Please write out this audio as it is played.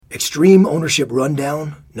Extreme Ownership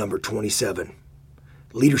Rundown, number 27.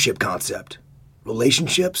 Leadership concept.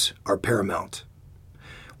 Relationships are paramount.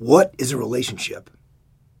 What is a relationship?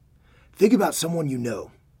 Think about someone you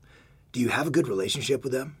know. Do you have a good relationship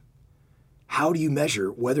with them? How do you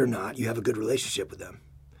measure whether or not you have a good relationship with them?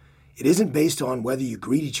 It isn't based on whether you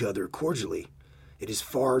greet each other cordially. It is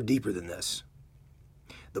far deeper than this.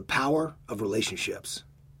 The power of relationships.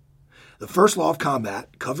 The first law of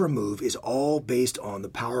combat, cover and move, is all based on the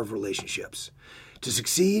power of relationships. To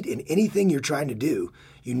succeed in anything you're trying to do,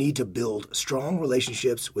 you need to build strong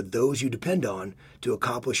relationships with those you depend on to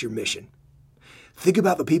accomplish your mission. Think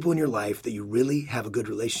about the people in your life that you really have a good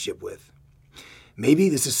relationship with. Maybe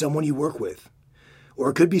this is someone you work with,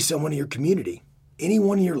 or it could be someone in your community,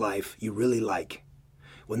 anyone in your life you really like.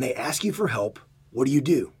 When they ask you for help, what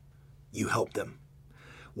do? You help them.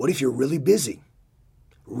 What if you're really busy?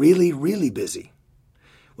 Really, really busy.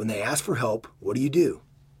 When they ask for help, what do?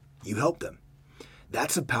 You help them.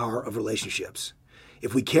 That's the power of relationships.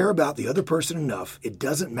 If we care about the other person enough, it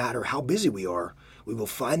doesn't matter how busy we are, we will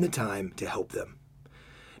find the time to help them.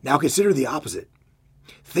 Now consider the opposite.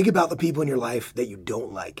 Think about the people in your life that you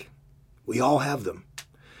don't like. We all have them.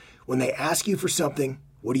 When they ask you for something,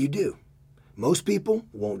 what do? Most people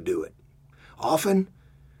won't do it. Often,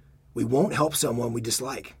 we won't help someone we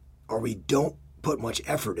dislike, or we don't put much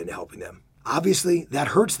effort into helping them. Obviously, that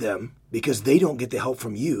hurts them because they don't get the help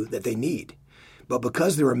from you that they need. But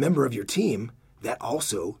because they're a member of your team, that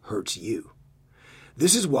also hurts you.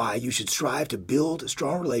 This is why you should strive to build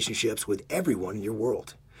strong relationships with everyone in your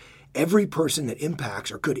world. Every person that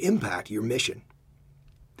impacts or could impact your mission.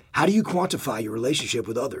 How do you quantify your relationship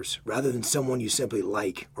with others rather than someone you simply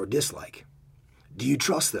like or dislike? Do you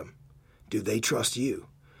trust them? Do they trust you?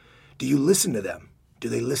 Do you listen to them? Do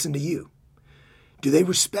they listen to you? Do they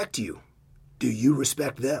respect you? Do you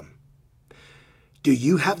respect them? Do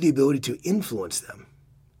you have the ability to influence them?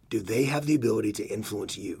 Do they have the ability to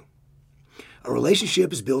influence you? A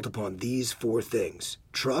relationship is built upon these four things: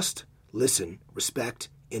 trust, listen, respect,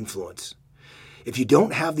 influence. If you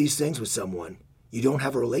don't have these things with someone, you don't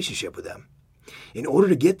have a relationship with them. In order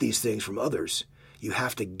to get these things from others, you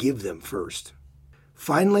have to give them first.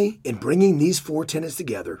 Finally, in bringing these four tenets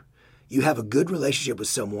together, you have a good relationship with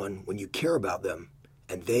someone when you care about them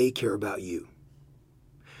and they care about you.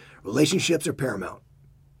 Relationships are paramount.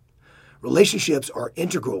 Relationships are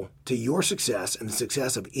integral to your success and the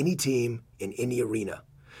success of any team in any arena.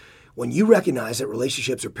 When you recognize that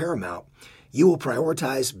relationships are paramount, you will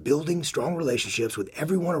prioritize building strong relationships with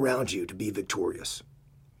everyone around you to be victorious.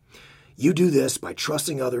 You do this by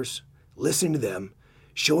trusting others, listening to them,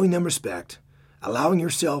 showing them respect, allowing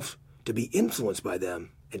yourself to be influenced by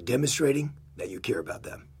them, and demonstrating that you care about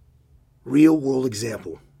them. Real-world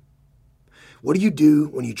example. What do you do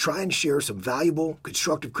when you try and share some valuable,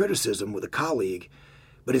 constructive criticism with a colleague,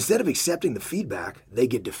 but instead of accepting the feedback, they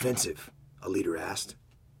get defensive? A leader asked.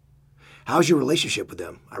 How's your relationship with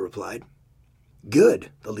them? I replied.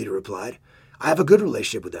 Good, the leader replied. I have a good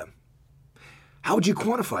relationship with them. How would you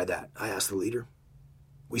quantify that? I asked the leader.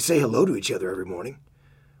 We say hello to each other every morning.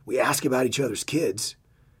 We ask about each other's kids.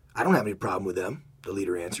 I don't have any problem with them, the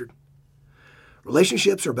leader answered.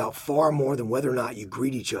 Relationships are about far more than whether or not you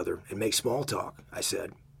greet each other and make small talk, I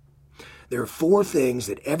said. There are four things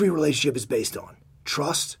that every relationship is based on: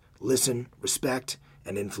 trust, listen, respect,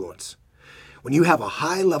 and influence. When you have a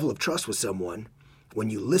high level of trust with someone, when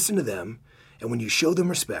you listen to them, and when you show them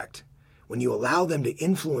respect, when you allow them to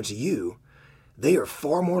influence you, they are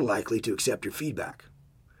far more likely to accept your feedback.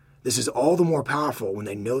 This is all the more powerful when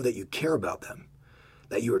they know that you care about them,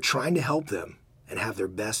 that you are trying to help them and have their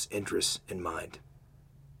best interests in mind.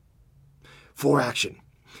 For action.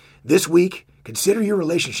 This week, consider your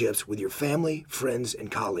relationships with your family, friends,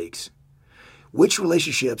 and colleagues. Which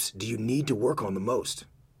relationships do you need to work on the most?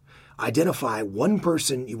 Identify one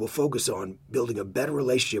person you will focus on building a better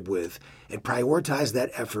relationship with and prioritize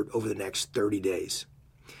that effort over the next 30 days.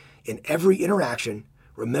 In every interaction,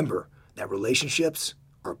 remember that relationships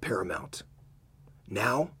are paramount.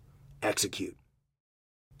 Now, execute.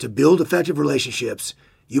 To build effective relationships,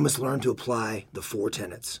 you must learn to apply the four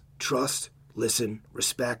tenets: trust, listen,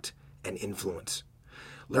 respect, and influence.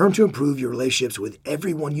 Learn to improve your relationships with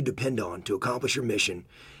everyone you depend on to accomplish your mission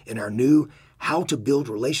in our new How to Build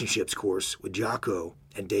Relationships course with Jocko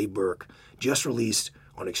and Dave Burke, just released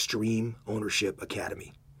on Extreme Ownership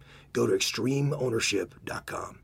Academy. Go to extremeownership.com.